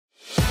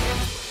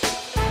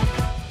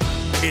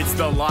It's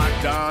the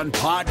Locked On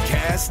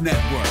Podcast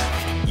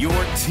Network, your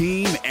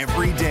team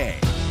every day.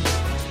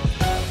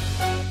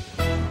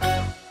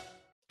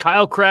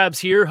 Kyle Krabs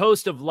here,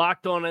 host of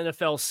Locked On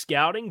NFL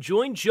Scouting.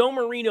 Join Joe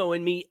Marino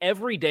and me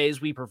every day as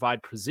we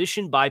provide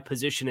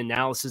position-by-position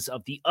analysis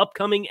of the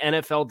upcoming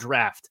NFL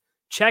Draft.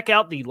 Check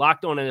out the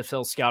Locked On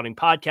NFL Scouting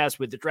podcast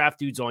with the Draft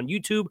Dudes on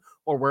YouTube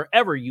or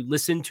wherever you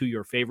listen to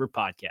your favorite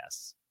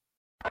podcasts.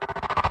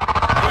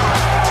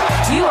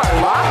 You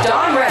are Locked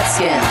On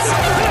Redskins,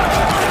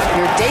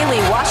 your daily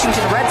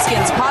Washington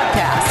Redskins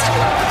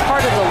podcast,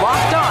 part of the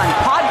Locked On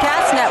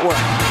Podcast Network.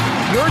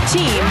 Your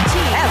team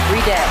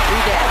every day.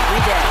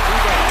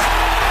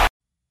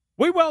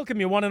 We welcome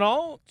you, one and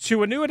all,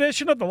 to a new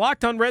edition of the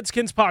Locked On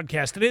Redskins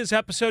podcast. It is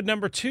episode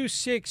number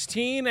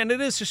 216, and it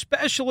is a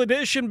special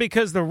edition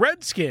because the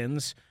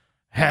Redskins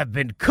have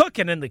been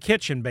cooking in the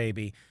kitchen,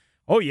 baby.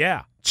 Oh,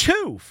 yeah.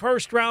 2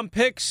 first-round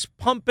picks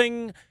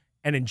pumping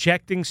and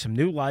injecting some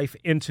new life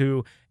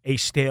into a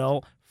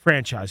stale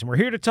franchise. And we're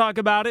here to talk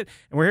about it,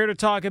 and we're here to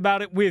talk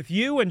about it with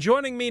you. And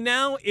joining me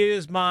now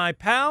is my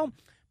pal,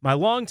 my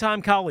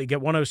longtime colleague at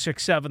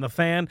 106.7 The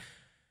Fan.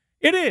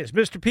 It is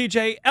Mr.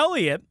 PJ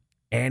Elliott,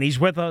 and he's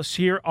with us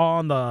here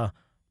on the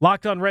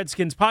Locked On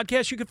Redskins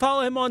podcast. You can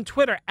follow him on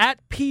Twitter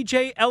at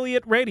PJ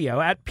Elliott Radio,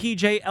 at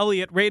PJ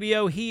Elliott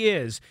Radio. He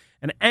is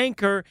an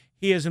anchor.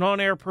 He is an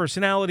on-air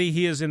personality.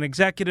 He is an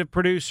executive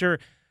producer.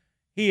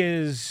 He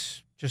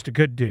is just a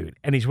good dude,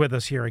 and he's with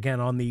us here again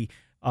on the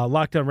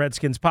Locked On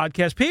Redskins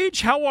podcast.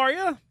 Peach, how are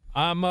you?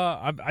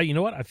 You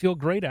know what? I feel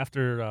great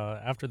after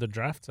the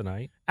draft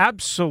tonight.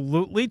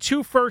 Absolutely.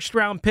 2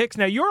 first-round picks.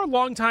 Now, you're a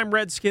longtime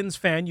Redskins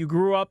fan. You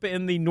grew up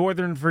in the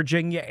Northern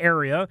Virginia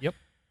area. Yep.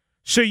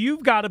 So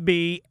you've got to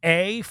be,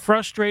 A,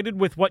 frustrated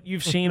with what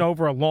you've seen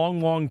over a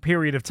long, long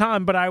period of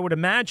time. But I would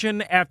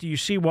imagine after you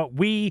see what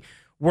we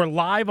were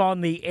live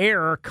on the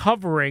air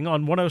covering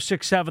on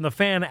 106.7 The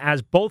Fan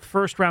as both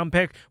first-round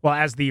pick, well,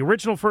 as the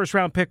original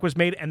first-round pick was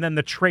made and then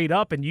the trade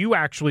up, and you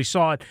actually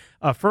saw it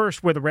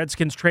first where the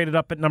Redskins traded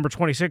up at number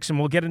 26, and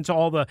we'll get into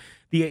all the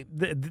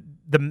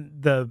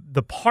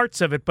parts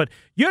of it, but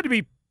you had to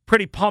be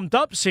pretty pumped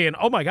up seeing,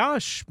 oh my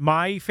gosh,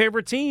 my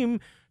favorite team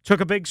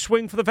took a big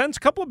swing for the fence, a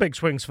couple of big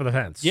swings for the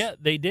fence. Yeah,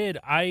 they did.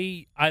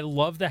 I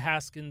love the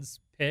Haskins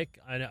pick.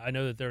 I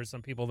know that there are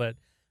some people that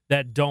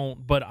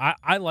don't, but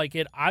I like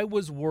it. I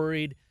was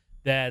worried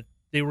that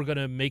they were going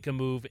to make a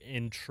move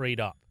and trade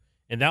up,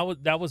 and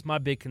that was my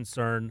big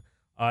concern.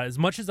 As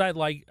much as I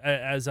liked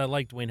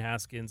Dwayne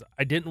Haskins,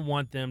 I didn't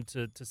want them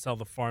to sell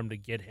the farm to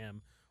get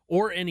him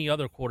or any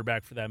other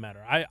quarterback for that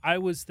matter. I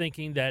was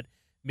thinking that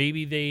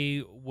maybe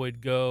they would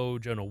go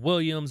Jonah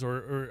Williams,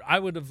 or I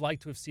would have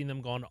liked to have seen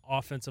them go on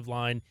offensive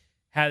line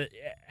had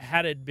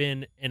it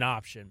been an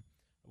option.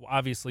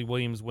 Obviously,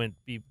 Williams went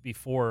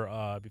before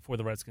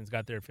the Redskins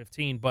got there at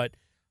 15, but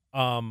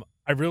I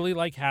really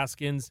like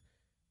Haskins.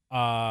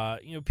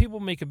 People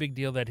make a big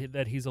deal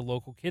that he's a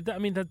local kid. I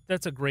mean,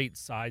 that's a great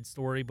side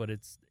story, but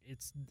it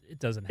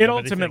doesn't. It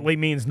ultimately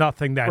means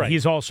nothing that right.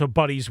 He's also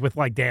buddies with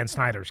like Dan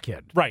Snyder's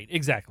kid. Right,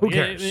 exactly. Who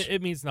cares?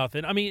 It means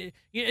nothing. I mean,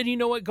 and you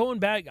know what? Going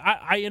back,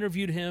 I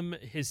interviewed him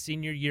his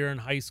senior year in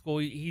high school.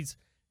 He's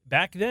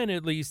back then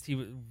at least he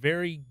was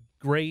very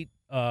great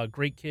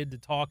kid to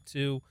talk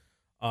to.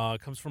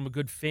 Comes from a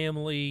good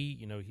family,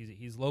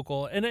 he's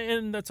local,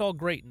 and that's all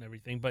great and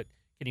everything, but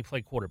can he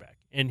play quarterback?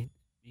 And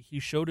he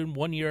showed in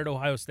 1 year at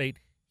Ohio State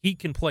he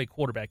can play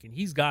quarterback, and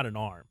he's got an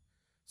arm.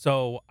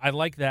 So I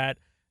like that,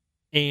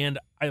 and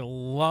I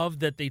love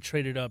that they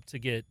traded up to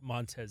get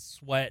Montez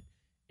Sweat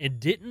and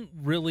didn't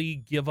really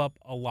give up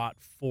a lot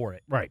for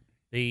it. Right.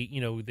 They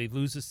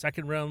lose the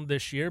second round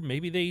this year.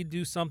 Maybe they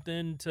do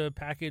something to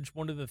package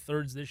one of the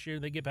thirds this year.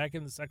 They get back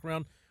in the second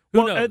round.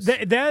 Who knows?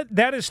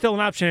 That is still an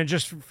option. And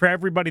just for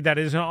everybody that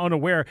is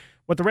unaware,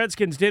 what the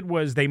Redskins did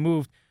was they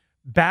moved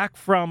back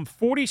from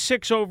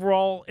 46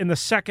 overall in the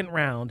second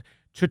round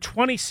to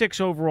 26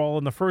 overall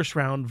in the first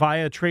round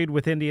via trade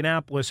with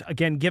Indianapolis,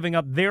 again, giving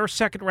up their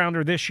second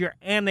rounder this year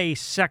and a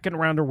second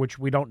rounder, which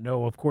we don't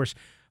know, of course,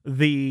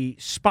 the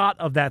spot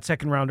of that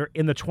second rounder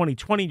in the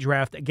 2020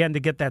 draft, again, to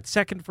get that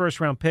second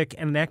first-round pick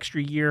and an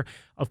extra year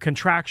of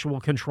contractual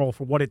control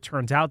for what it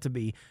turns out to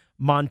be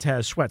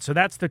Montez Sweat. So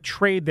that's the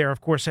trade there.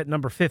 Of course, at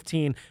number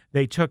 15,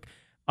 they took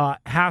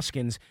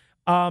Haskins.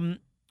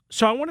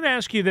 So I wanted to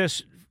ask you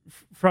this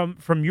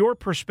from your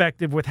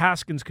perspective with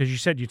Haskins, because you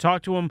said you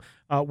talked to him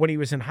when he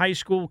was in high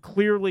school.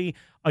 Clearly,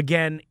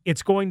 again,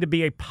 it's going to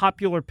be a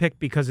popular pick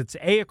because it's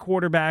A, a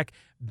quarterback,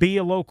 B,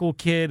 a local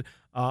kid,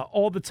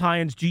 all the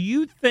tie-ins. Do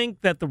you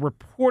think that the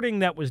reporting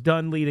that was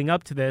done leading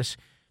up to this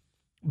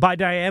by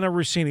Diana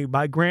Rossini,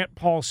 by Grant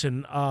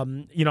Paulson,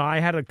 I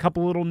had a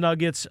couple little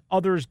nuggets,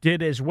 others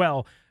did as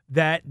well,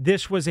 that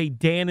this was a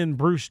Dan and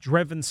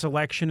Bruce-driven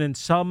selection, and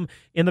some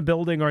in the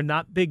building are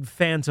not big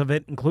fans of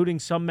it, including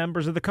some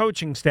members of the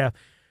coaching staff.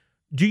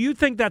 Do you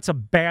think that's a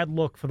bad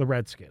look for the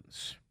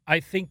Redskins? I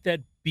think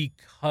that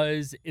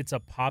because it's a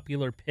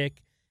popular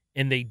pick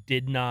and they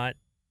did not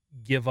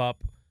give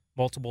up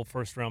multiple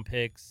first-round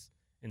picks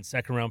and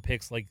second-round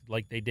picks like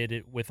they did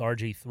it with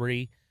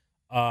RG3,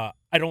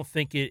 I don't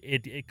think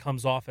it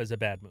comes off as a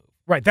bad move.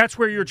 Right. That's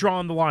where you're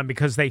drawing the line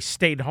because they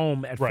stayed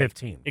home at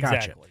 15. Gotcha.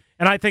 Exactly.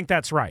 And I think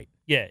that's right.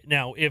 Yeah.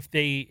 Now, if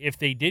they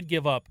did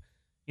give up,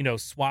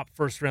 swap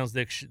first rounds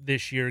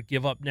this year,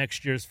 give up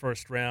next year's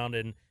first round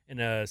and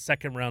a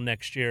second round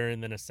next year,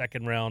 and then a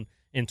second round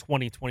in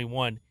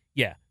 2021,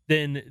 yeah,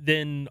 then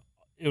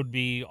it would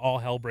be all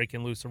hell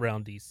breaking loose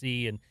around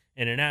DC and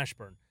in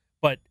Ashburn.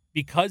 But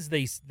because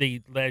they,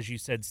 as you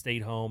said,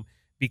 stayed home,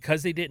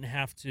 because they didn't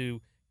have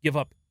to give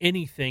up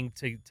anything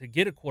to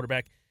get a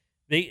quarterback,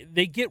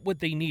 they get what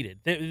they needed.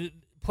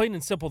 Plain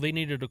and simple, they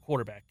needed a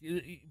quarterback.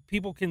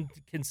 People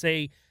can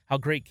say how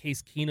great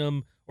Case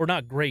Keenum, or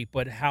not great,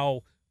 but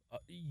how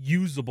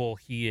usable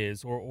he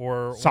is,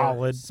 or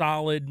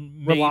solid,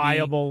 maybe.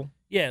 Reliable.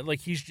 Yeah,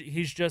 like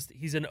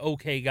he's an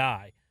okay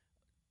guy.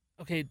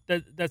 Okay,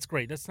 that's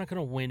great. That's not going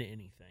to win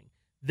anything.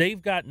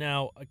 They've got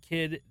now a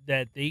kid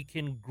that they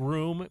can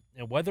groom,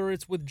 and whether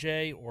it's with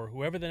Jay or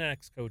whoever the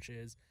next coach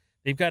is,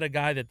 they've got a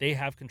guy that they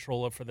have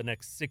control of for the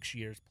next 6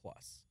 years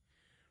plus.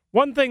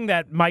 One thing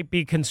that might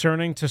be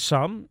concerning to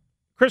some,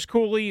 Chris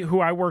Cooley, who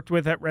I worked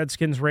with at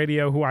Redskins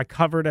Radio, who I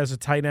covered as a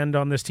tight end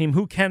on this team,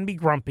 who can be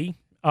grumpy,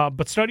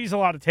 but studies a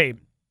lot of tape.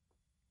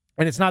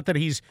 And it's not that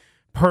he's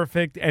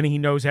perfect and he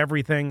knows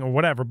everything or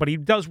whatever, but he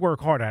does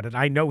work hard at it.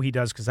 I know he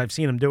does because I've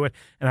seen him do it,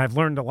 and I've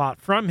learned a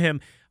lot from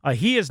him.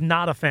 He is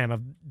not a fan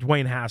of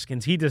Dwayne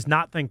Haskins. He does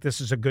not think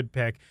this is a good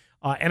pick.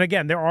 And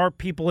again, there are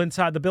people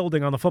inside the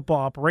building on the football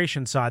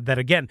operations side that,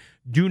 again,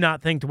 do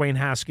not think Dwayne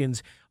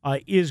Haskins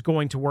is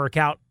going to work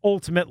out.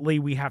 Ultimately,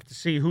 we have to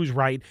see who's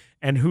right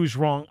and who's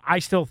wrong. I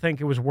still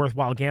think it was a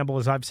worthwhile gamble,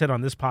 as I've said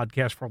on this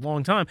podcast for a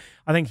long time.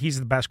 I think he's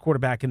the best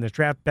quarterback in this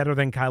draft, better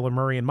than Kyler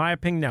Murray, in my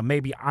opinion. Now,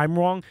 maybe I'm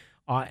wrong.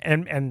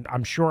 And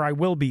I'm sure I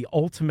will be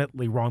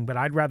ultimately wrong, but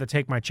I'd rather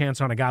take my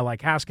chance on a guy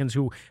like Haskins,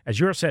 who, as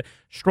you said,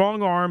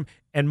 strong arm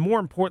and, more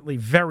importantly,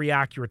 very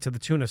accurate to the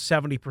tune of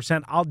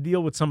 70%. I'll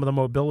deal with some of the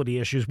mobility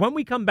issues. When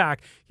we come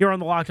back here on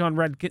the Locked On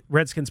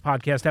Redskins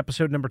podcast,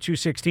 episode number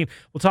 216,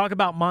 we'll talk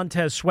about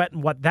Montez Sweat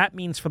and what that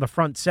means for the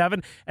front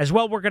seven. As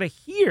well, we're going to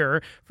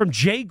hear from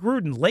Jay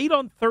Gruden late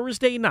on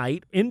Thursday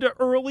night into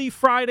early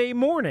Friday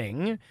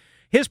morning,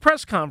 his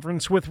press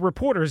conference with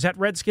reporters at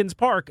Redskins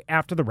Park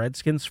after the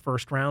Redskins'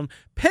 first-round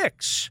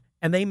picks.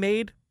 And they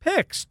made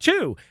picks,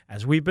 too,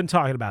 as we've been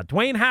talking about.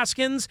 Dwayne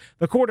Haskins,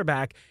 the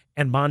quarterback,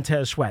 and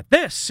Montez Sweat.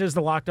 This is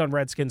the Locked On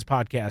Redskins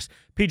podcast.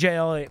 PJ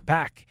Elliott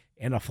back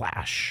in a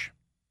flash.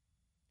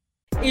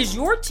 Is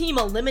your team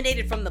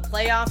eliminated from the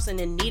playoffs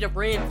and in need of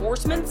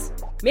reinforcements?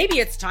 Maybe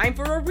it's time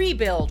for a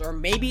rebuild, or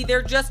maybe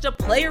they're just a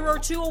player or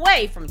two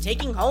away from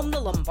taking home the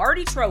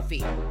Lombardi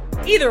Trophy.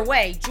 Either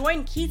way,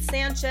 join Keith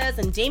Sanchez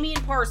and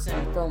Damian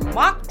Parson for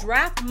Mock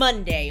Draft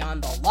Monday on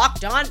the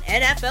Locked On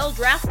NFL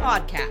Draft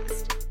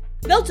Podcast.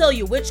 They'll tell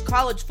you which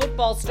college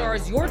football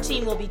stars your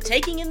team will be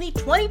taking in the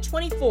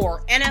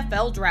 2024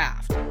 NFL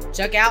Draft.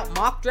 Check out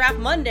Mock Draft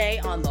Monday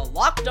on the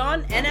Locked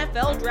On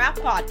NFL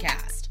Draft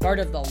Podcast, part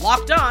of the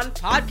Locked On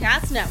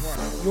Podcast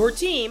Network, your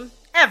team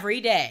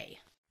every day.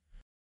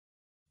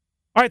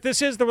 All right,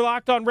 this is the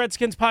Locked On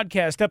Redskins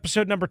podcast,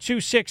 episode number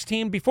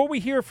 216. Before we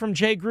hear from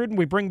Jay Gruden,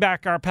 we bring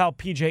back our pal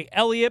PJ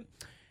Elliott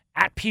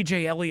at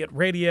PJ Elliott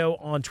Radio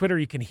on Twitter.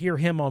 You can hear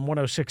him on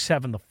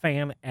 106.7 The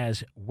Fan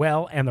as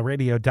well, and the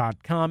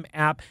radio.com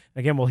app.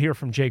 Again, we'll hear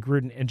from Jay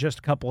Gruden in just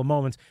a couple of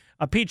moments.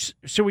 Peach,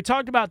 so we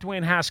talked about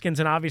Dwayne Haskins,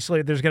 and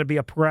obviously there's going to be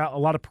a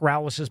lot of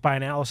paralysis by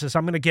analysis.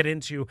 I'm going to get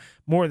into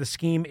more of the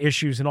scheme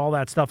issues and all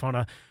that stuff on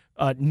a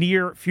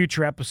near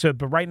future episode,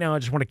 but right now I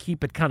just want to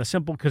keep it kind of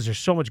simple because there's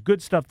so much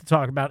good stuff to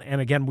talk about.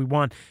 And again, we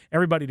want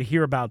everybody to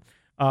hear about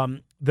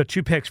the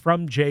two picks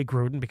from Jay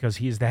Gruden because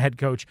he is the head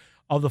coach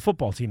of the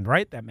football team,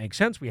 right? That makes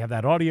sense. We have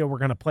that audio. We're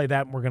going to play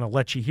that, and we're going to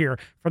let you hear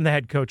from the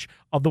head coach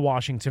of the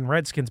Washington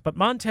Redskins. But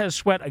Montez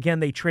Sweat, again,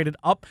 they traded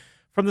up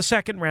from the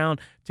second round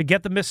to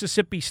get the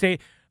Mississippi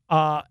State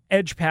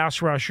edge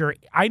pass rusher.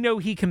 I know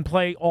he can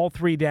play all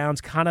three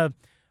downs, kind of.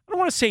 I don't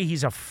want to say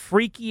he's a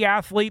freaky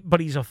athlete, but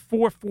he's a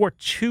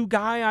 4.42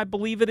 guy, I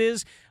believe it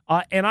is.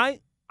 And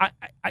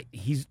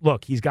he's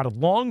got a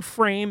long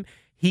frame.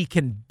 He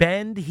can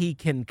bend. He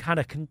can kind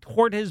of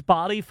contort his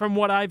body from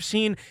what I've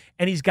seen,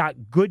 and he's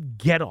got good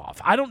get-off.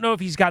 I don't know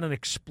if he's got an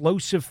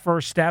explosive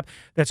first step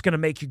that's going to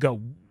make you go,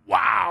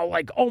 wow,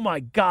 like, oh, my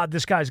God,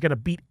 this guy's going to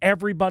beat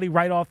everybody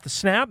right off the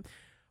snap.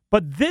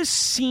 But this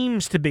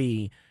seems to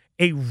be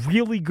a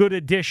really good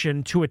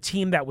addition to a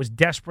team that was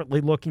desperately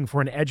looking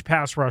for an edge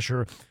pass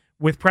rusher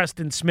with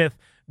Preston Smith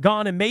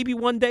gone, and maybe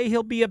one day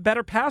he'll be a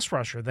better pass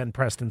rusher than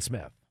Preston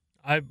Smith.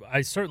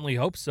 I certainly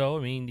hope so.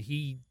 I mean,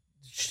 he's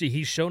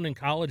shown in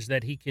college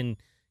that he can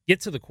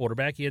get to the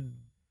quarterback. He had,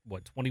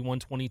 21,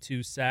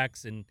 22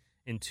 sacks in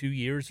 2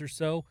 years or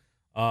so.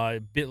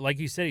 Like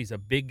you said, he's a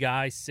big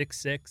guy,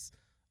 6'6".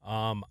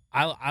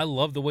 I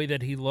love the way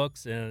that he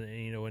looks,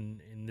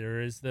 and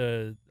there is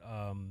the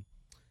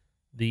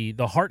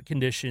heart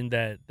condition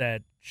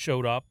that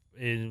showed up.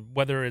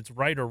 Whether it's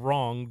right or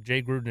wrong,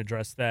 Jay Gruden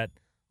addressed that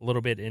a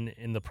little bit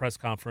in the press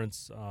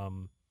conference,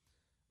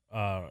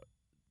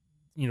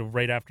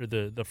 right after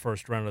the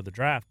first round of the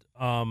draft.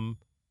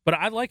 But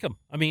I like him.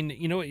 I mean,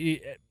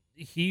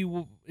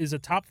 he is a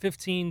top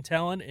 15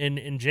 talent,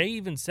 and Jay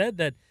even said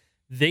that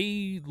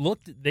they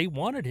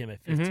wanted him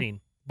at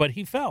 15, but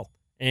he fell.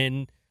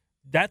 And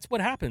that's what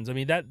happens. I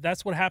mean,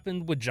 that's what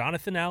happened with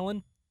Jonathan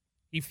Allen.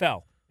 He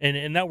fell,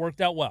 and that worked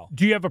out well.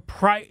 Do you have a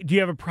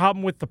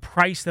problem with the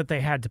price that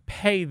they had to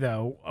pay,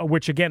 though,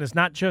 which again is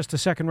not just a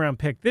second-round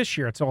pick this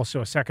year; it's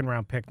also a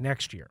second-round pick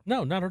next year?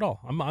 No, not at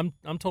all.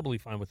 I'm totally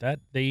fine with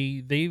that.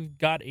 They've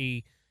got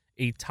a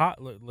top,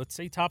 let's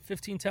say top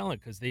 15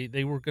 talent, because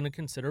they were going to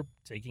consider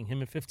taking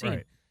him at 15,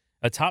 right.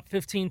 A top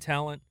 15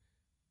 talent,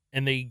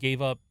 and they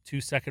gave up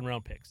 2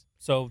 second-round picks.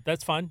 So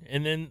that's fine.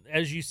 And then,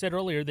 as you said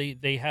earlier,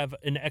 they have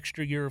an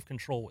extra year of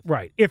control with it.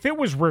 Right. If it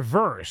was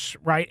reverse,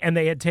 right, and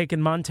they had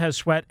taken Montez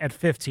Sweat at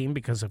 15,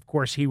 because, of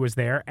course, he was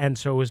there, and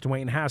so was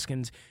Dwayne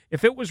Haskins.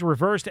 If it was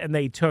reversed and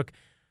they took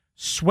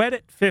Sweat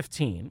at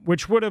 15,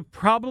 which would have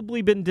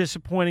probably been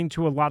disappointing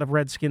to a lot of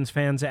Redskins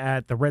fans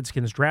at the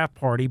Redskins draft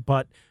party,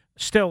 but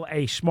still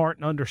a smart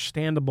and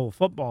understandable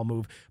football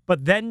move,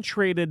 but then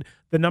traded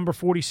the number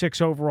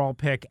 46 overall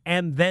pick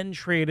and then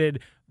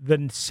traded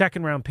the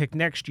second-round pick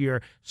next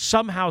year.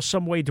 Somehow,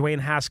 some way, Dwayne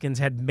Haskins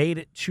had made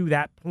it to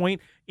that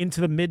point into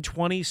the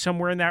mid-20s,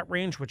 somewhere in that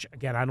range, which,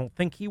 again, I don't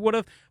think he would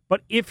have.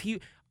 But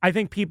I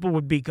think people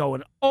would be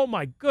going, oh,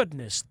 my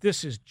goodness,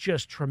 this is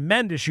just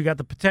tremendous. You got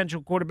the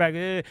potential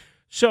quarterback.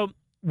 So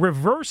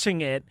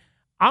reversing it,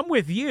 I'm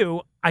with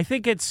you. I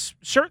think it's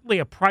certainly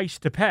a price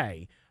to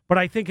pay, but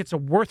I think it's a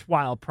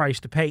worthwhile price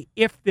to pay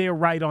if they're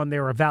right on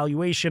their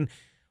evaluation.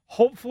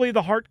 Hopefully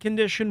the heart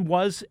condition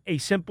was a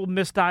simple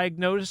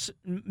misdiagnosis.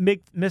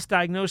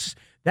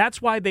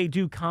 That's why they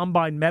do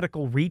combine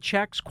medical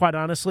rechecks, quite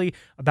honestly,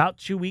 about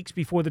 2 weeks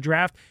before the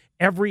draft.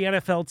 Every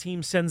NFL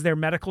team sends their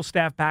medical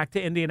staff back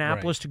to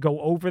Indianapolis to go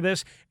over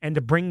this and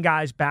to bring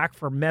guys back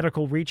for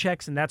medical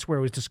rechecks, and that's where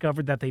it was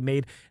discovered that they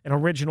made an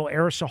original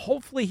error. So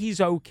hopefully he's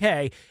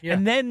okay. Yeah.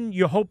 And then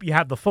you hope you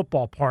have the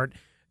football part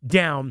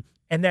down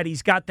and that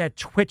he's got that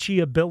twitchy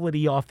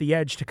ability off the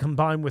edge to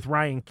combine with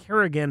Ryan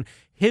Kerrigan,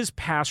 his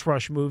pass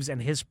rush moves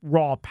and his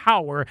raw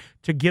power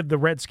to give the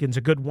Redskins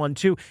a good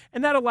 1-2.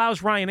 And that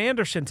allows Ryan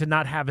Anderson to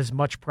not have as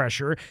much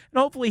pressure. And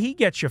hopefully he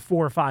gets you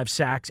 4 or 5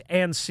 sacks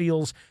and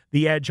seals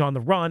the edge on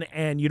the run,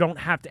 and you don't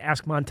have to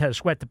ask Montez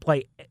Sweat to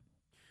play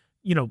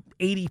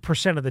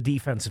 80% of the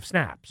defensive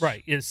snaps.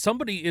 Right.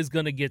 Somebody is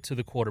going to get to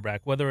the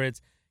quarterback, whether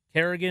it's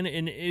Kerrigan,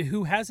 and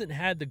who hasn't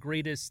had the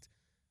greatest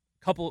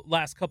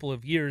last couple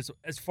of years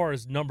as far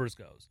as numbers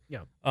goes.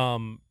 Yeah.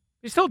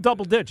 He's still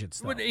double digits,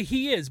 though. But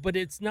he is, but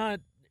it's not.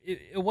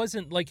 It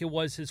wasn't like it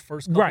was his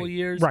first couple of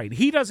years. Right.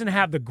 He doesn't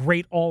have the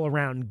great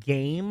all-around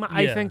game,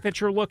 I think, that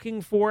you're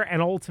looking for,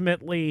 and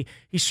ultimately,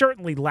 he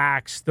certainly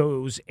lacks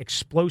those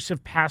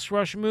explosive pass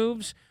rush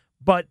moves,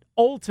 but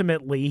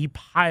ultimately, he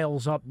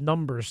piles up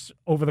numbers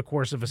over the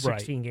course of a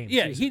 16-game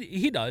season. Yeah,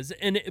 he does.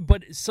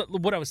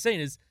 What I was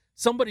saying is,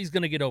 somebody's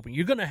going to get open.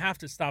 You're going to have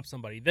to stop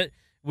somebody. That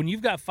when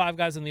you've got 5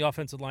 guys on the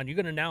offensive line, you're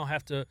going to now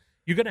have to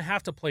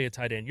play a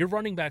tight end. Your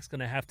running back's going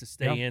to have to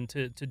stay in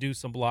to do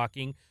some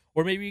blocking,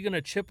 or maybe you're going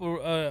to chip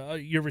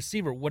your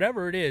receiver.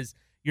 Whatever it is,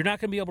 you're not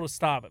going to be able to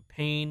stop it.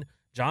 Payne,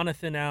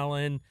 Jonathan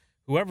Allen,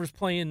 whoever's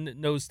playing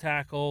nose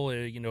tackle.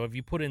 If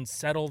you put in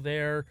Settle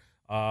there,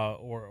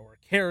 or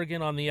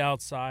Kerrigan on the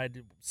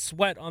outside,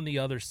 Sweat on the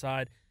other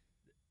side,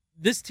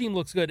 this team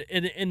looks good.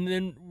 And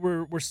then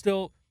we're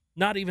still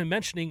not even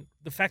mentioning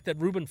the fact that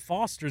Reuben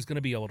Foster is going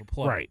to be able to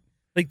play. Right.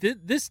 Like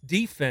this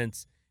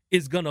defense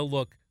is going to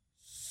look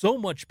so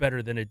much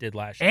better than it did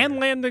last year. And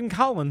Landon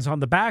Collins on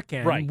the back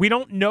end. Right. We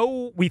don't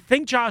know. We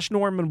think Josh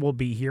Norman will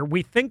be here.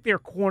 We think their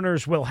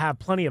corners will have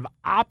plenty of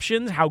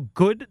options, how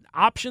good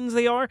options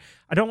they are.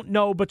 I don't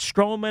know, but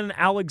Stroman,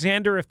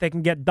 Alexander, if they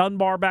can get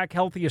Dunbar back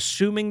healthy,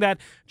 assuming that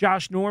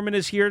Josh Norman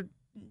is here,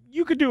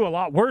 you could do a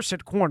lot worse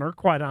at corner,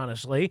 quite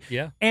honestly.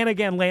 Yeah. And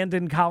again,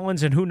 Landon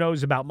Collins, and who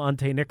knows about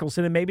Monte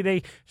Nicholson, and maybe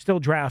they still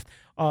draft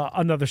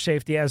another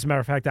safety. As a matter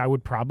of fact, I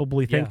would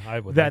probably think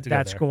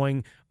that's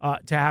going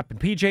to happen.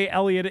 PJ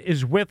Elliott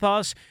is with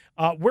us.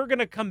 We're going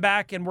to come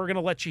back, and we're going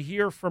to let you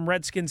hear from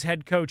Redskins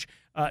head coach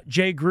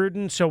Jay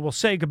Gruden. So we'll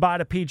say goodbye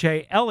to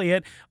PJ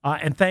Elliott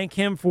and thank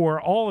him for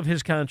all of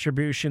his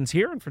contributions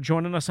here and for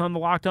joining us on the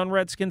Locked On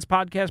Redskins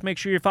podcast. Make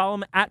sure you follow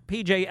him at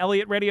PJ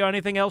Elliott Radio.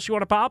 Anything else you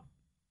want to pop?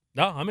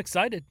 No, I'm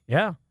excited.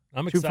 Yeah.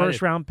 I'm 2 excited.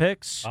 first-round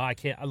picks. I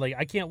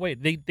can't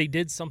wait. They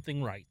did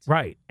something right.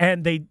 Right.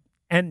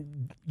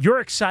 And you're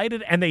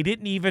excited, and they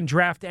didn't even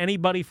draft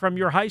anybody from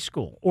your high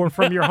school or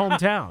from your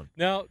hometown.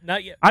 No,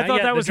 not yet. I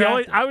thought that was the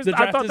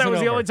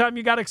only time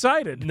you got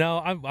excited. No,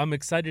 I'm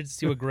excited to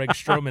see what Greg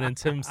Stroman and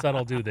Tim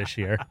Settle do this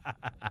year.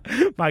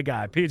 My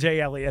guy,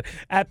 PJ Elliott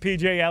at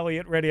PJ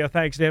Elliott Radio.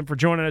 Thanks to him for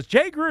joining us.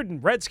 Jay Gruden,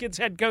 Redskins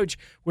head coach,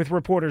 with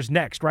reporters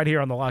next, right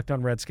here on the Locked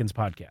On Redskins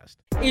podcast.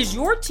 Is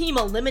your team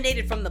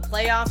eliminated from the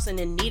playoffs and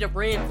in need of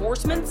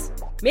reinforcements?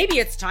 Maybe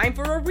it's time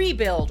for a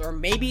rebuild, or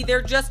maybe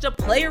they're just a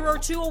player or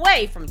two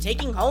away from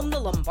taking home the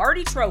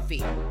Lombardi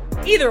Trophy.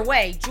 Either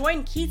way,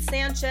 join Keith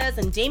Sanchez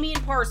and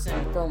Damian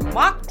Parson for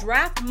Mock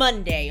Draft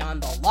Monday on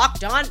the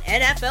Locked On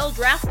NFL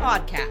Draft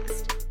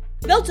Podcast.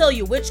 They'll tell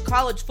you which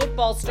college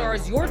football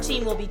stars your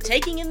team will be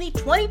taking in the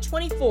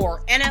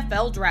 2024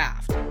 NFL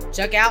Draft.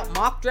 Check out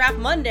Mock Draft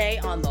Monday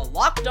on the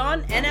Locked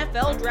On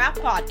NFL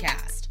Draft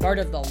Podcast, part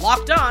of the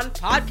Locked On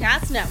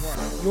Podcast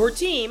Network, your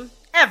team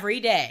every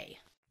day.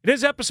 It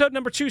is episode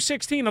number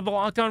 216 of the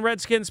Locked On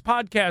Redskins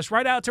podcast.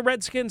 Right out to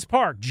Redskins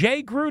Park.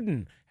 Jay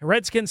Gruden,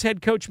 Redskins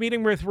head coach,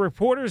 meeting with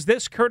reporters.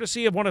 This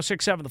courtesy of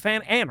 106.7 The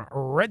Fan and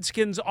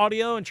Redskins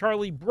Audio and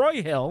Charlie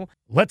Broyhill.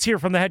 Let's hear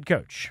from the head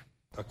coach.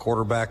 A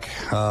quarterback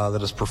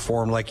that has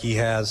performed like he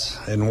has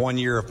in 1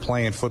 year of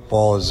playing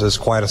football is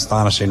quite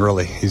astonishing,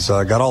 really. He's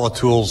got all the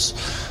tools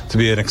to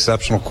be an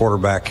exceptional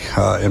quarterback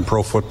in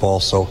pro football.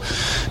 So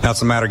now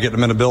it's a matter of getting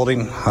him in the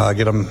building,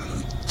 get him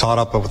taught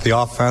up with the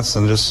offense,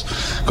 and just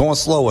going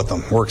slow with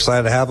him. We're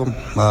excited to have him.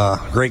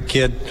 Great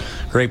kid,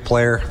 great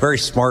player, very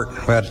smart.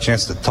 We had a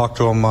chance to talk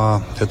to him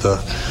at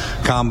the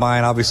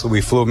Combine. Obviously,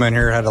 we flew him in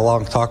here, had a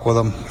long talk with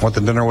him, went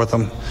to dinner with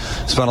him,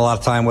 spent a lot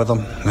of time with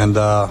him, and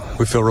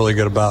we feel really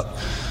good about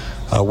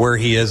where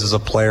he is as a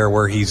player,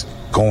 where he's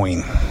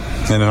going.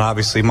 And then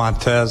obviously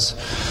Montez,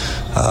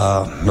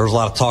 there was a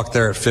lot of talk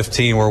there at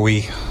 15 where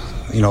we,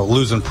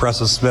 losing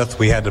Preston Smith,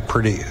 we had to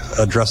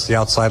address the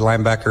outside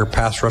linebacker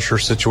pass rusher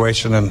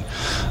situation, and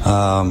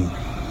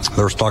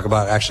there was talk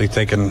about actually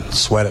taking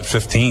Sweat at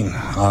 15,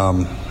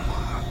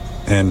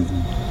 and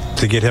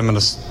to get him in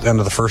the end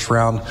of the first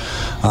round.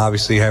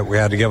 Obviously, we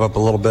had to give up a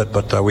little bit,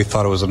 but we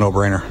thought it was a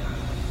no-brainer.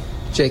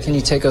 Jay, can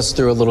you take us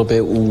through a little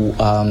bit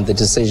the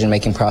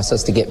decision-making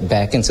process to get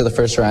back into the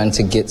first round,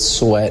 to get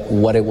Sweat,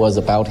 what it was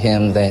about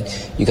him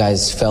that you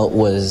guys felt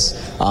was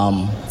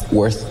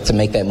worth to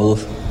make that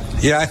move?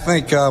 Yeah, I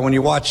think when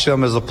you watch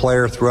him as a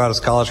player throughout his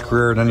college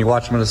career, and then you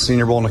watch him in the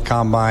Senior Bowl and the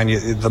Combine,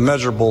 the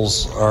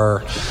measurables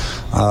are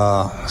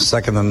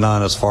second to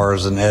none as far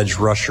as an edge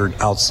rusher,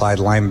 outside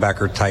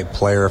linebacker type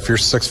player. If you're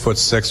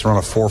 6'6", run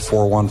a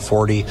 4.4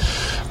 140,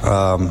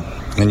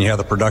 and you have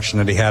the production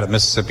that he had at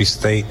Mississippi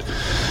State,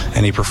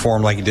 and he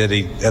performed like he did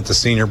at the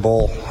Senior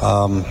Bowl,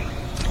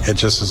 it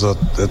just is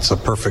it's a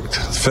perfect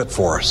fit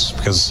for us,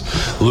 because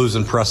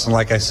losing Preston,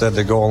 like I said,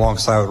 to go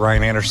alongside with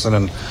Ryan Anderson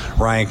and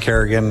Ryan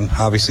Kerrigan,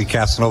 obviously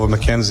Casanova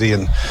McKenzie,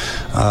 and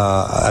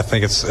I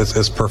think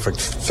it's perfect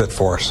fit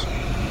for us.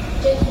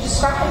 Can you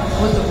describe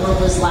what the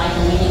room was like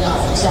leading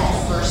up to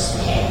that first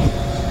pick?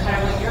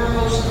 Kind of what your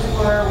emotions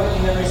were, what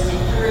you noticed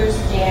in Bruce,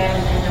 Dan,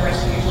 and the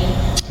rest of your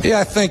team? Yeah,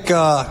 I think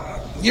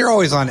you're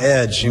always on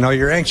edge.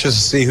 You're anxious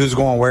to see who's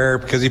going where,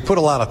 because you put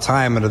a lot of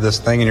time into this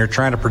thing, and you're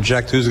trying to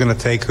project who's going to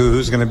take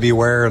who's going to be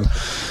where, and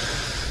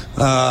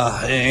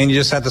you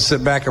just have to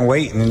sit back and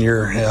wait, and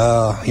you're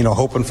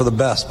hoping for the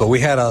best. But we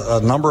had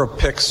a number of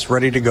picks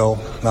ready to go.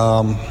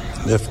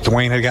 If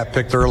Dwayne had got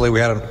picked early,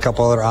 we had a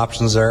couple other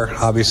options there,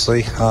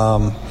 obviously.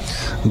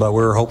 But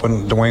we were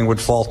hoping Dwayne would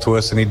fall to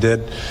us, and he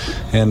did.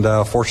 And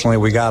fortunately,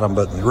 we got him.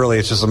 But really,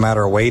 it's just a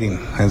matter of waiting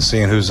and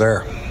seeing who's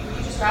there.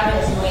 Describe it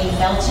as Dwayne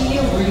fell to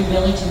you. Were you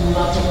willing to move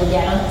up to go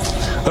get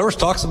him? There was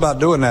talks about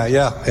doing that,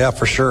 yeah,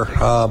 for sure.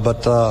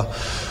 But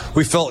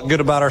we felt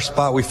good about our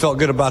spot. We felt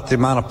good about the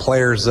amount of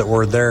players that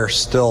were there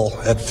still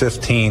at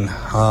 15.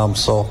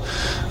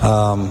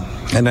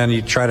 And then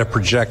you try to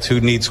project who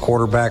needs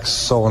quarterbacks,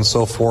 so on and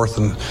so forth.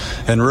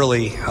 And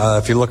really,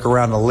 if you look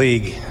around the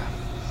league,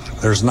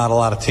 there's not a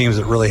lot of teams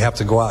that really have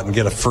to go out and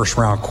get a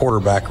first-round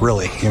quarterback,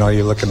 really.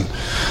 You're looking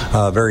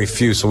very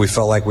few. So we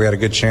felt like we had a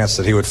good chance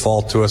that he would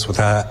fall to us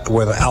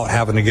without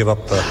having to give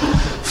up the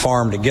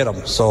farm to get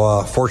him.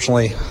 So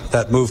fortunately,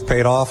 that move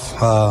paid off.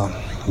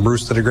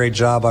 Bruce did a great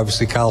job.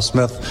 Obviously, Kyle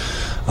Smith.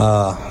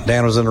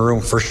 Dan was in the room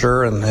for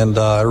sure, and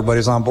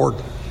everybody's on board.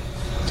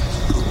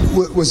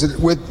 Was it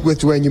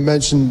with Dwayne, you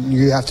mentioned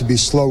you have to be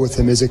slow with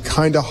him. Is it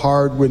kind of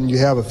hard when you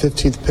have a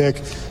 15th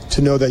pick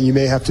to know that you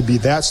may have to be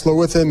that slow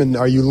with him? And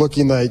are you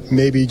looking like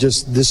maybe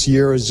just this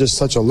year is just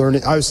such a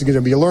learning, obviously going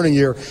to be a learning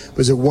year, but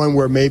is it one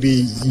where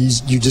maybe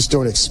you just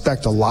don't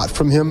expect a lot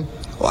from him?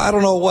 Well, I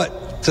don't know what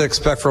to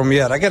expect from him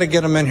yet. I got to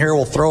get him in here.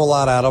 We'll throw a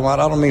lot at him. I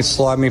don't mean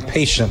slow. I mean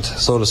patient,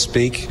 so to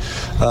speak.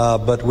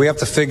 But we have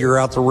to figure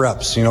out the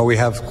reps. We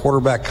have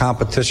quarterback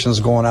competitions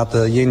going out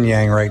the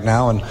yin-yang right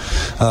now, and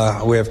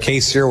we have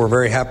Case here. We're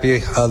very happy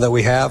that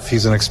we have.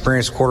 He's an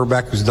experienced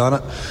quarterback who's done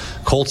it.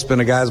 Colt's been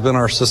a guy who's been in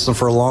our system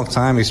for a long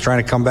time. He's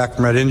trying to come back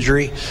from that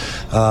injury.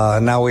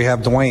 And now we have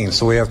Dwayne.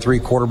 So we have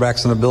three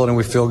quarterbacks in the building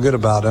we feel good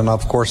about. And,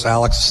 of course,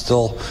 Alex is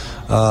still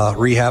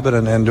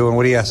rehabbing and doing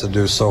what he has to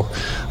do. So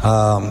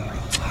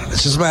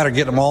it's just a matter of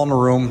getting them all in the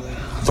room,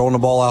 throwing the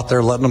ball out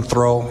there, letting them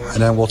throw,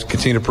 and then we'll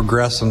continue to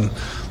progress and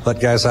let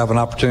guys have an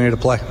opportunity to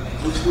play.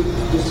 Just to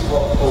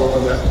follow up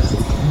on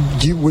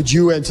that, would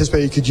you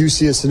anticipate, could you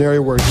see a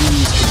scenario where he's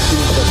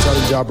competing for that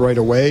starting job right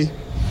away?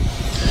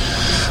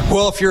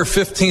 Well, if you're a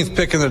 15th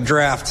pick in the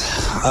draft,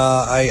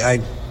 I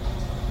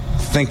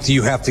think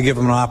you have to give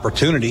him an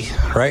opportunity,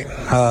 right?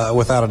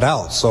 Without a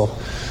doubt. So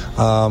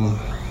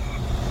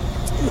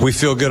we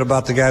feel good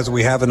about the guys that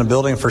we have in the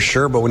building for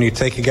sure, but when you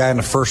take a guy in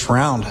the first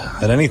round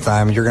at any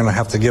time, you're going to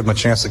have to give him a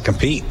chance to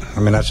compete. I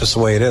mean, that's just the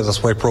way it is. That's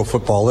the way pro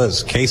football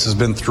is. Case has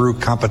been through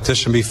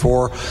competition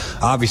before.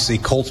 Obviously,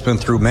 Colt's been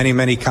through many,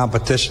 many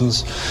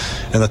competitions,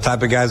 and the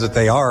type of guys that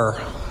they are,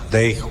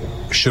 they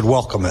should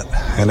welcome it,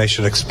 and they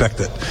should expect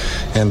it.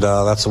 And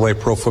that's the way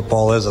pro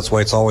football is. That's the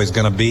way it's always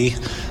going to be,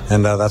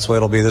 and that's the way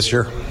it'll be this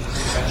year.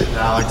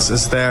 Alex,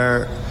 is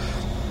there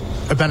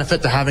a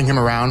benefit to having him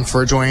around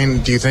for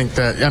Dwayne? Do you think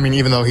that, I mean,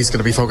 even though he's going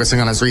to be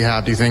focusing on his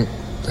rehab, do you think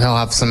he'll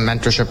have some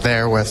mentorship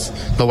there with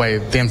the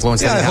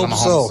influence that he had on Mahomes?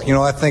 I hope so. You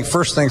know, I think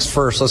first things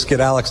first,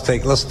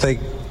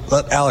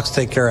 let Alex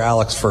take care of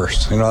Alex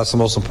first. You know, that's the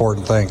most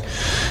important thing.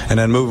 And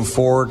then moving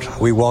forward,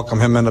 we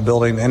welcome him in the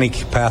building in any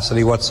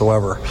capacity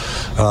whatsoever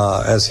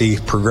as he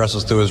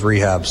progresses through his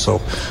rehab.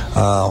 So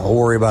we'll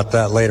worry about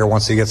that later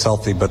once he gets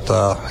healthy.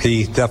 But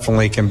he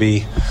definitely can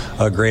be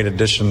a great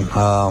addition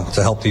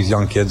to help these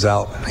young kids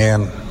out,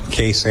 and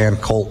Case and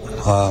Colt,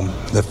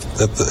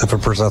 if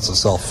it presents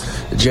itself.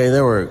 Jay,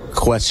 there were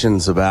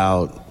questions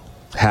about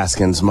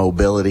Haskins'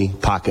 mobility,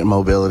 pocket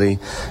mobility.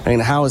 I mean,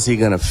 how is he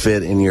going to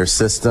fit in your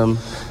system,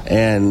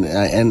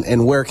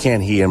 and where can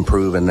he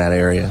improve in that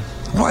area?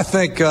 Well, I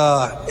think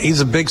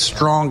he's a big,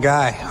 strong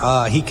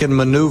guy. He can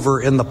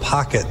maneuver in the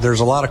pocket.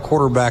 There's a lot of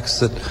quarterbacks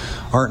that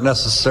aren't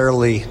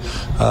necessarily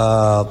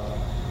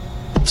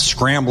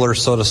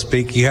scramblers, so to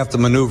speak. You have to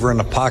maneuver in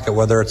the pocket,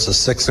 whether it's a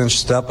 6-inch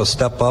step, a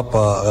step up,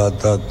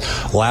 a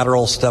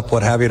lateral step,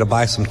 what have you, to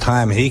buy some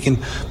time. He can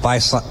buy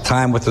some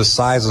time with his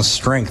size and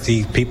strength.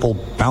 People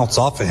bounce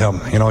off of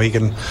him. You know, he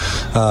can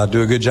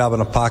do a good job in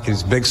the pocket.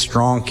 He's a big,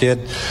 strong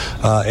kid,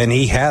 and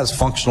he has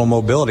functional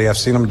mobility. I've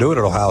seen him do it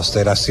at Ohio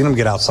State. I've seen him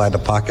get outside the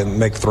pocket and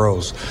make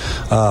throws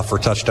for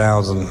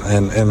touchdowns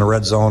and in the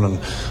red zone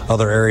and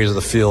other areas of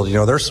the field. You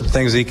know, there's some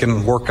things he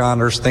can work on.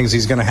 There's things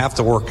he's going to have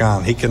to work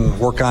on. He can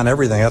work on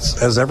everything.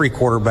 That's as every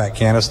quarterback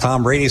can. As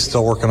Tom Brady's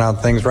still working on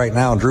things right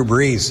now, and Drew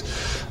Brees.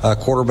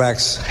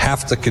 Quarterbacks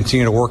have to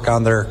continue to work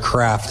on their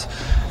craft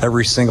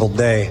every single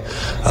day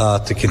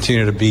to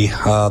continue to be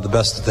the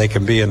best that they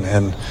can be.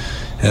 And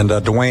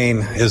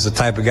Dwayne is the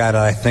type of guy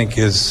that I think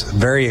is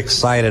very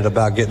excited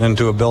about getting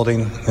into a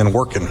building and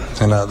working,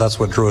 and that's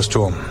what drew us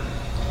to him.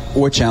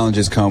 What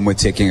challenges come with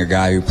taking a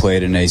guy who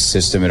played in a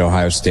system at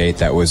Ohio State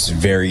that was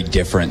very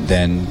different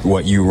than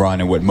what you run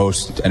and what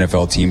most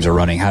NFL teams are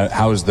running?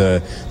 How is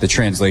the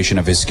translation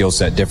of his skill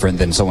set different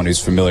than someone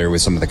who's familiar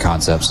with some of the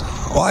concepts?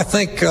 Well, I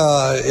think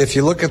if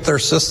you look at their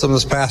system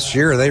this past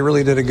year, they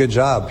really did a good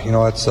job. You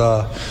know, it's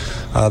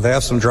they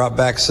have some drop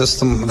back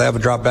system. They have a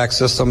drop back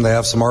system. They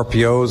have some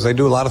RPOs. They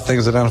do a lot of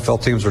things that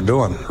NFL teams are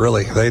doing.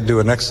 Really, they do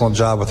an excellent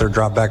job with their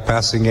drop back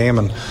passing game,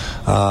 and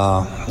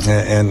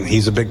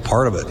he's a big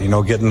part of it. You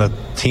know, getting the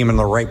team in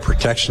the right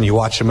protection. You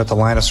watch him at the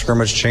line of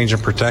scrimmage, changing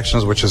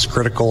protections, which is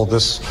critical at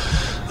this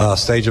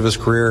stage of his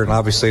career, and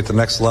obviously at the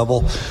next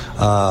level.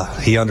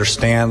 He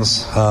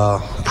understands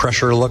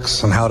pressure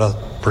looks and how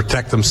to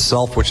protect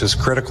himself, which is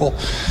critical.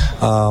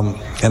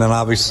 And then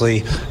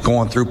obviously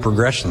going through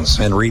progressions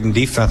and reading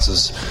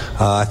defenses.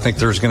 I think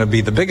there's going to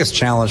be the biggest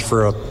challenge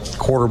for a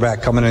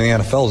quarterback coming in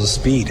the NFL is the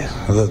speed.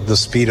 The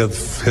speed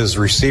of his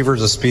receivers,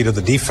 the speed of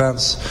the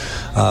defense,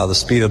 the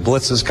speed of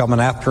blitzes coming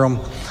after him.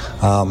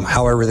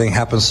 How everything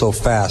happens so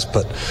fast.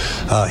 But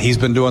he's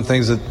been doing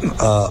things at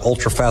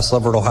ultra-fast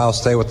level at Ohio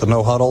State with the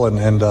no huddle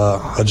and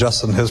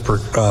adjusting his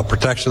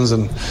protections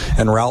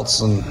and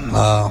routes. And,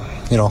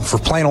 you know, for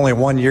playing only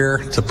 1 year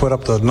to put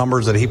up the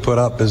numbers that he put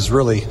up is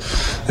really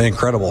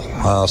incredible.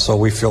 So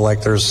we feel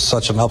like there's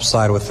such an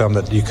upside with him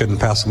that you couldn't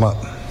pass him up.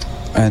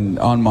 And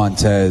on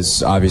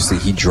Montez, obviously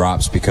he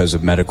drops because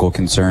of medical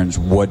concerns.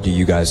 What do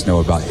you guys know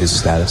about his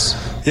status?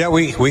 Yeah,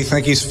 we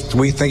think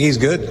he's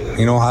good.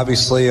 You know,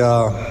 obviously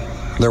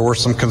there were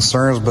some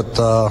concerns, but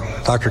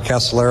Dr.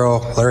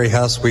 Castellero, Larry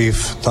Hess,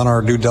 we've done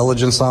our due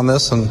diligence on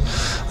this, and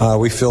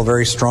we feel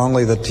very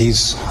strongly that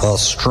he's a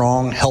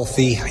strong,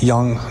 healthy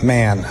young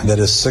man that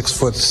is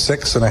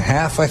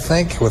 6'6.5", I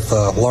think, with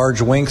a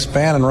large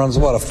wingspan and runs a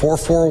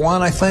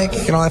 4.41, I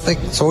think. You know, I think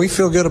so. We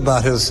feel good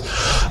about his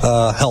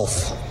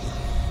health.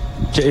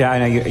 Yeah, I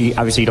know you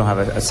obviously you don't have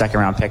a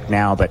second-round pick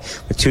now, but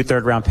with 2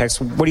 third-round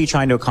picks, what are you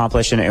trying to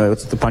accomplish and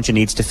with a bunch of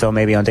needs to fill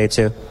maybe on day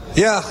 2?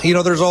 Yeah, you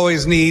know, there's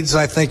always needs.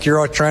 I think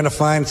you're trying to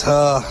find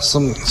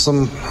some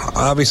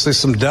obviously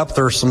some depth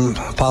or some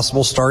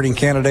possible starting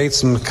candidates,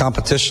 some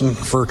competition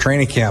for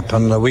training camp,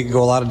 and we can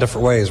go a lot of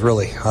different ways,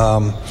 really.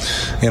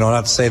 You know,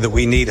 not to say that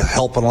we need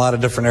help in a lot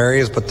of different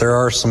areas, but there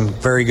are some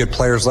very good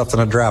players left in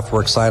the draft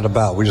we're excited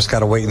about. We just got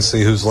to wait and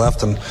see who's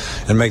left and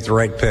make the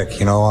right pick.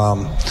 You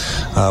know,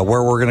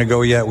 where we're going to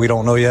go yet, we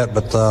don't know yet,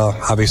 but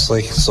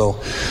obviously, so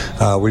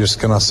we're just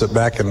going to sit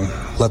back and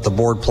let the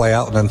board play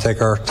out and then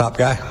take our top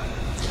guy.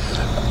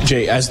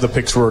 Jay, as the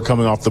picks were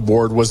coming off the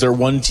board, was there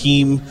one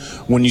team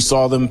when you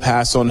saw them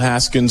pass on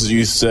Haskins,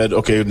 you said,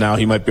 okay, now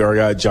he might be our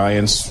guy?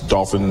 Giants,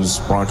 Dolphins,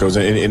 Broncos,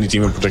 any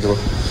team in particular?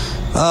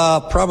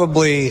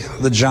 Probably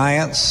the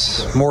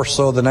Giants more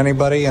so than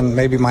anybody, and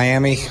maybe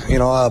Miami, you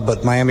know,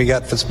 but Miami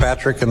got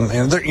Fitzpatrick, and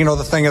you know,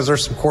 the thing is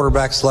there's some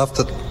quarterbacks left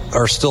that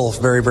are still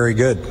very, very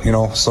good,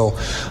 So,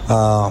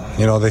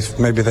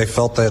 they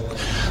felt that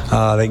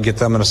they can get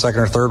them in a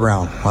second or third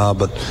round.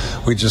 But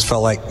we just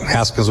felt like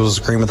Haskins was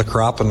the cream of the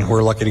crop, and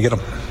we're lucky to get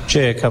him.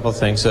 Jay, a couple of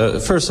things.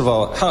 First of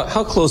all,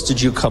 how close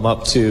did you come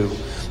up to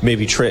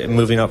maybe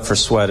moving up for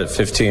Sweat at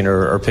 15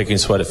 or picking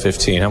Sweat at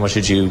 15? How much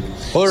did you?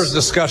 Well, there was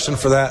discussion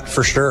for that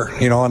for sure,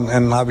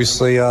 and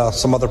obviously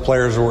some other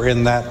players were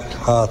in that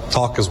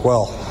talk as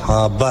well.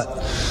 But,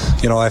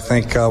 I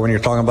think when you're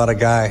talking about a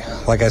guy,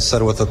 like I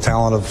said, with the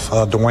talent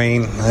of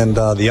Dwayne and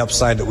the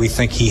upside that we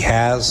think he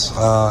has,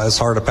 it's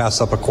hard to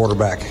pass up a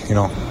quarterback,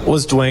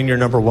 Was Dwayne your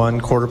number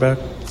one quarterback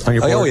on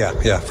your board? Oh,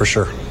 yeah, for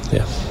sure.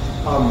 Yeah.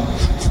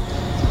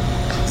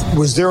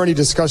 Was there any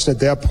discussion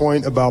at that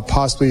point about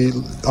possibly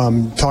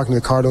talking to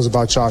the Cardinals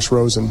about Josh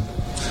Rosen?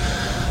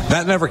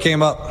 That never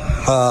came up,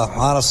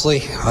 honestly.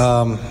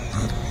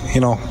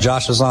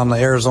 Josh is on the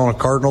Arizona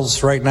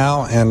Cardinals right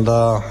now, and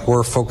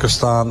we're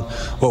focused on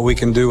what we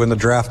can do in the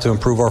draft to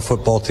improve our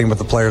football team with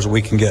the players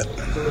we can get.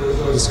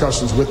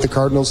 Discussions with the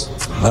Cardinals?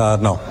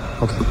 No.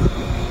 Okay.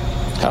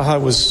 How high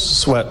was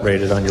Sweat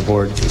rated on your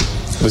board?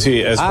 Was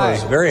he as far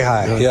as very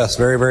high? Yes,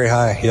 very, very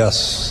high.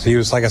 Yes, he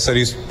was. Like I said,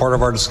 he's part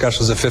of our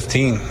discussions at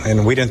 15,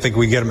 and we didn't think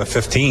we'd get him at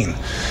 15,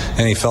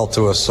 and he fell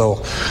to us.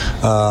 So,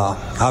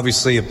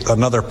 obviously,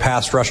 another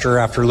pass rusher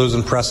after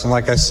losing Preston.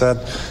 Like I said,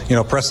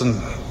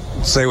 Preston.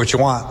 Say what you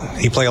want.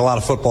 He played a lot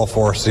of football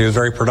for us. He was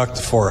very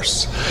productive for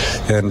us,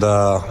 and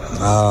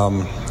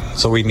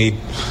so we need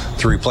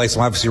to replace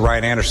him. Obviously,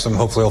 Ryan Anderson.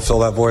 Hopefully, he'll fill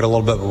that void a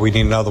little bit, but we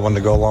need another one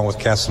to go along with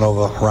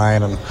Casanova,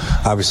 Ryan, and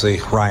obviously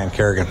Ryan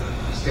Kerrigan.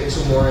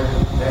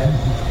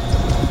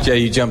 Jay,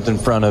 you jumped in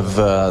front of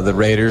the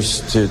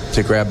Raiders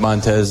to grab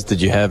Montez. Did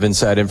you have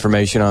inside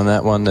information on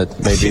that one that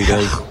maybe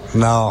they...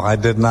 No, I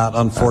did not,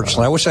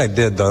 unfortunately. I wish I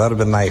did, though. That would have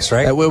been nice,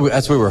 right?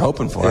 That's what we were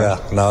hoping for. Yeah,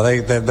 no,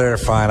 they're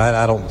fine.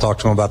 I don't talk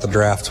to them about the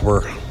draft.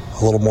 We're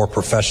a little more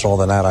professional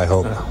than that, I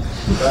hope.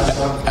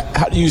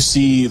 How do you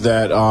see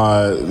that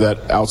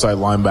outside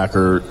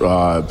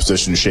linebacker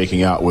position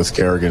shaking out with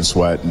Kerrigan,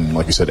 Sweat, and,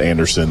 like you said,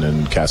 Anderson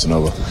and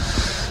Casanova?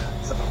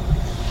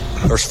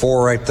 There's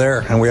 4 right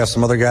there, and we have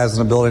some other guys in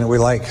the building that we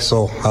like.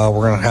 So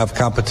we're going to have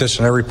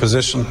competition every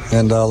position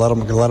and let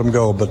them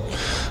go. But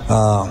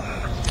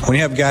when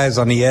you have guys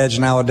on the edge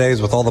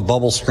nowadays with all the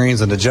bubble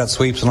screens and the jet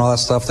sweeps and all that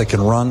stuff that can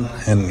run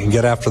and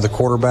get after the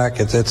quarterback,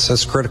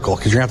 it's critical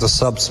because you're going to have to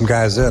sub some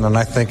guys in. And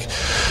I think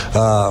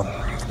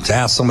to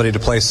ask somebody to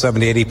play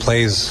 70, 80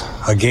 plays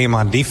a game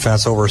on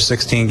defense over a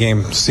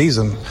 16-game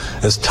season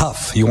is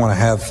tough. You want to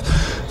have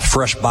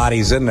fresh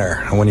bodies in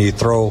there. And when you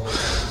throw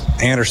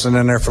Anderson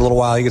in there for a little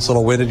while, he gets a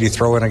little winded. You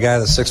throw in a guy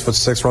that's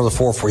 6'6", runs a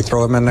 4.4. You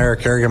throw him in there.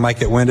 Kerrigan might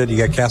get winded. You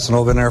got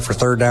Casanova in there for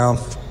third down.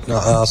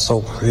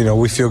 So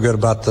we feel good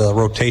about the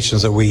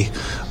rotations that we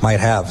might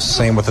have.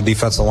 Same with the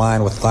defensive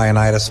line with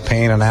Leonidas,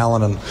 Payne, and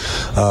Allen, and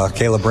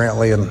Caleb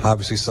Brantley, and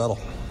obviously Settle.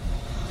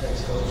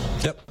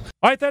 Yep.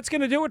 All right, that's going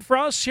to do it for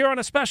us here on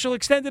a special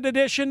extended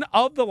edition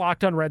of the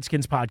Locked On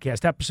Redskins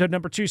podcast, episode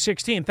number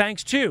 216.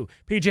 Thanks to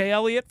PJ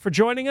Elliott for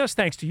joining us.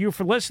 Thanks to you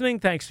for listening.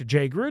 Thanks to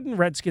Jay Gruden,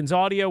 Redskins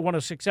Audio,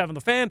 106.7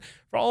 The Fan,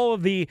 for all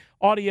of the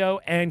audio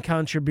and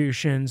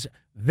contributions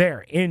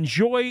there.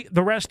 Enjoy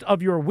the rest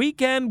of your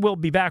weekend. We'll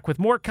be back with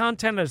more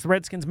content as the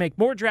Redskins make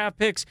more draft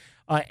picks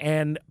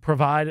and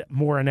provide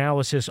more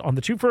analysis on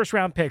the 2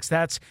 first-round picks.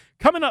 That's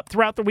coming up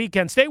throughout the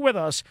weekend. Stay with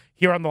us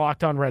here on the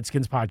Locked On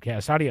Redskins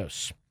podcast.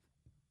 Adios.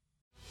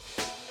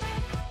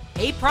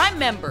 Hey, Prime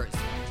members,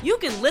 you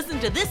can listen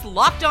to this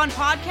Locked On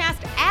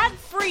podcast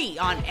ad-free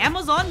on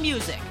Amazon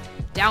Music.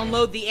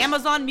 Download the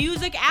Amazon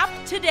Music app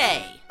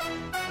today.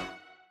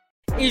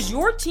 Is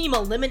your team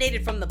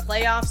eliminated from the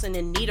playoffs and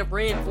in need of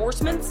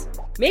reinforcements?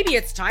 Maybe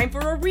it's time for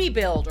a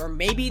rebuild, or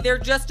maybe they're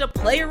just a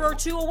player or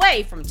two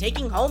away from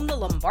taking home the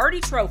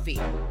Lombardi Trophy.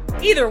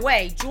 Either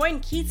way,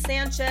 join Keith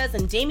Sanchez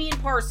and Damian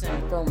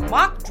Parson for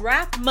Mock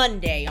Draft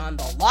Monday on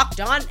the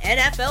Locked On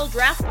NFL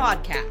Draft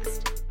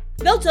Podcast.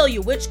 They'll tell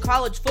you which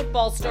college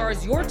football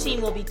stars your team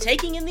will be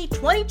taking in the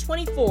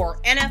 2024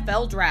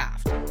 NFL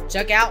Draft.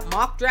 Check out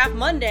Mock Draft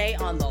Monday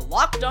on the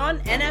Locked On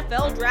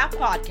NFL Draft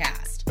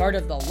Podcast, part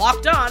of the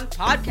Locked On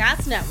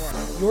Podcast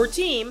Network, your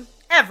team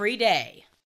every day.